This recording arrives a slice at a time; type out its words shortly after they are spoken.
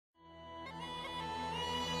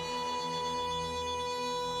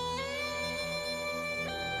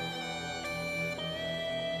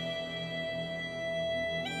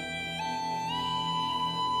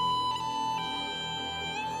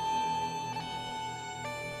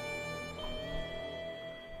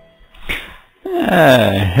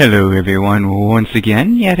Hello everyone, once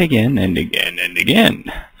again, yet again, and again, and again.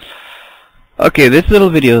 Okay, this little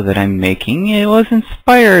video that I'm making, it was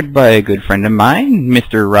inspired by a good friend of mine,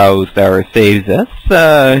 Mr. Rowsdower Saves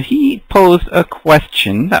Us. He posed a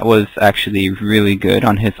question that was actually really good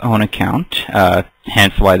on his own account,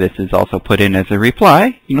 hence why this is also put in as a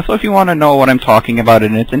reply. So if you want to know what I'm talking about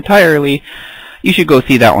in its entirety, you should go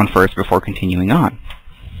see that one first before continuing on.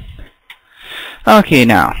 Okay,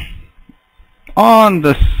 now, on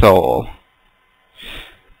the soul.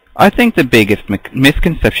 I think the biggest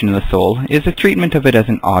misconception of the soul is the treatment of it as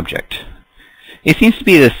an object. It seems to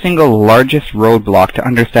be the single largest roadblock to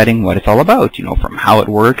understanding what it's all about, from how it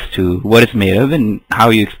works to what it's made of and how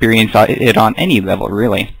you experience it on any level,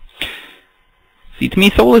 really. See, to me,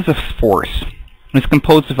 soul is a force. It's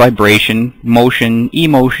composed of vibration, motion,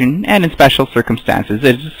 emotion, and in special circumstances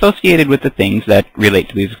it is associated with the things that relate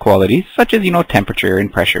to these qualities, such as, temperature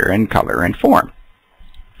and pressure and color and form.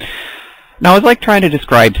 Now, it's like trying to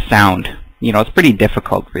describe sound. It's pretty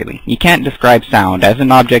difficult, really. You can't describe sound as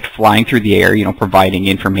an object flying through the air, providing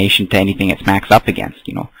information to anything it smacks up against,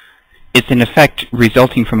 It's an effect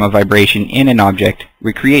resulting from a vibration in an object,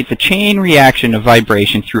 which creates a chain reaction of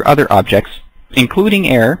vibration through other objects, including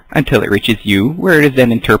air, until it reaches you, where it is then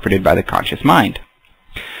interpreted by the conscious mind.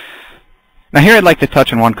 Now here I'd like to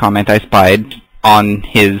touch on one comment I spied on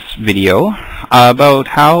his video about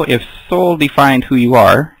how if soul defined who you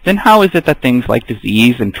are, then how is it that things like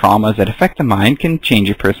disease and traumas that affect the mind can change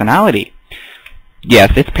your personality?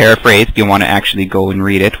 Yes, it's paraphrased. You want to actually go and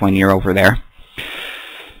read it when you're over there.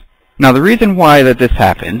 Now the reason why that this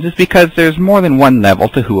happens is because there's more than one level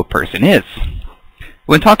to who a person is.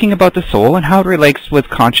 When talking about the soul and how it relates with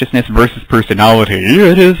consciousness versus personality,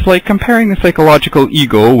 it is like comparing the psychological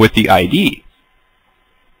ego with the ID.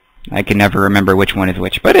 I can never remember which one is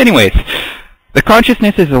which, but anyways, the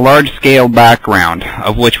consciousness is a large-scale background,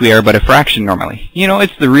 of which we are but a fraction normally.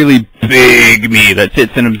 It's the really big me that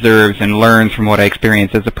sits and observes and learns from what I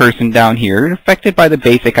experience as a person down here, affected by the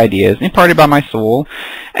basic ideas imparted by my soul,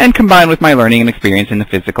 and combined with my learning and experience in the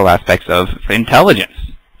physical aspects of intelligence.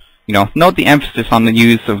 Note the emphasis on the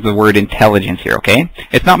use of the word intelligence here, okay?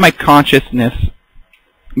 It's not my consciousness,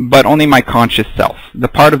 but only my conscious self, the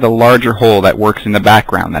part of the larger whole that works in the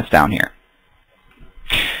background that's down here.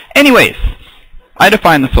 Anyways, I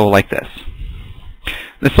define the soul like this.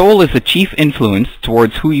 The soul is the chief influence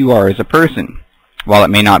towards who you are as a person. While it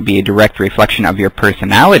may not be a direct reflection of your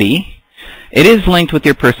personality, it is linked with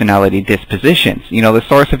your personality dispositions, the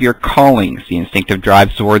source of your callings, the instinctive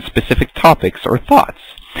drives towards specific topics or thoughts.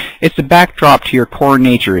 It's the backdrop to your core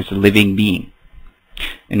nature as a living being.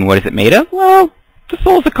 And what is it made of? Well, the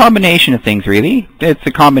soul is a combination of things, really. It's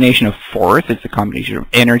a combination of force, it's a combination of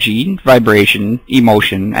energy, vibration,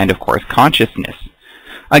 emotion, and of course consciousness.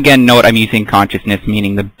 Again, note I'm using consciousness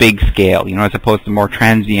meaning the big scale, as opposed to more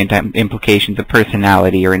transient implications of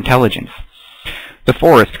personality or intelligence. The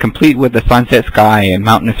forest, complete with the sunset sky and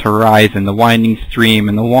mountainous horizon, the winding stream,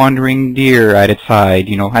 and the wandering deer at its side,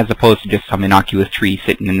 as opposed to just some innocuous tree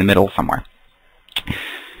sitting in the middle somewhere.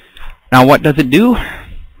 Now, what does it do?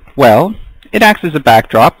 Well, it acts as a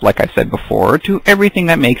backdrop, like I said before, to everything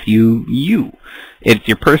that makes you, you. It's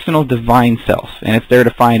your personal divine self, and it's there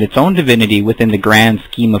to find its own divinity within the grand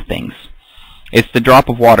scheme of things. It's the drop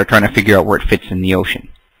of water trying to figure out where it fits in the ocean.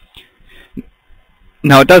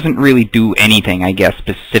 Now, it doesn't really do anything, I guess,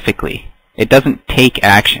 specifically. It doesn't take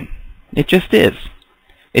action. It just is.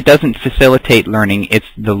 It doesn't facilitate learning, it's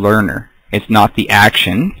the learner. It's not the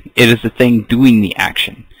action, it is the thing doing the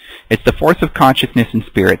action. It's the force of consciousness and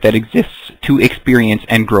spirit that exists to experience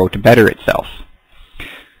and grow to better itself.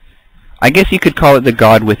 I guess you could call it the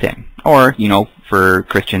God within. Or, for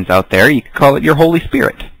Christians out there, you could call it your Holy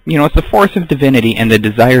Spirit. It's the force of divinity and the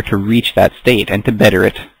desire to reach that state and to better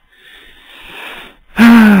it.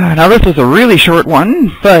 Now this was a really short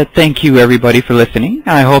one, but thank you everybody for listening.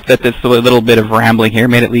 I hope that this little bit of rambling here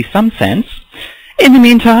made at least some sense. In the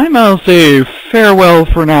meantime, I'll say farewell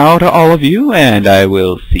for now to all of you, and I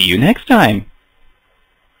will see you next time.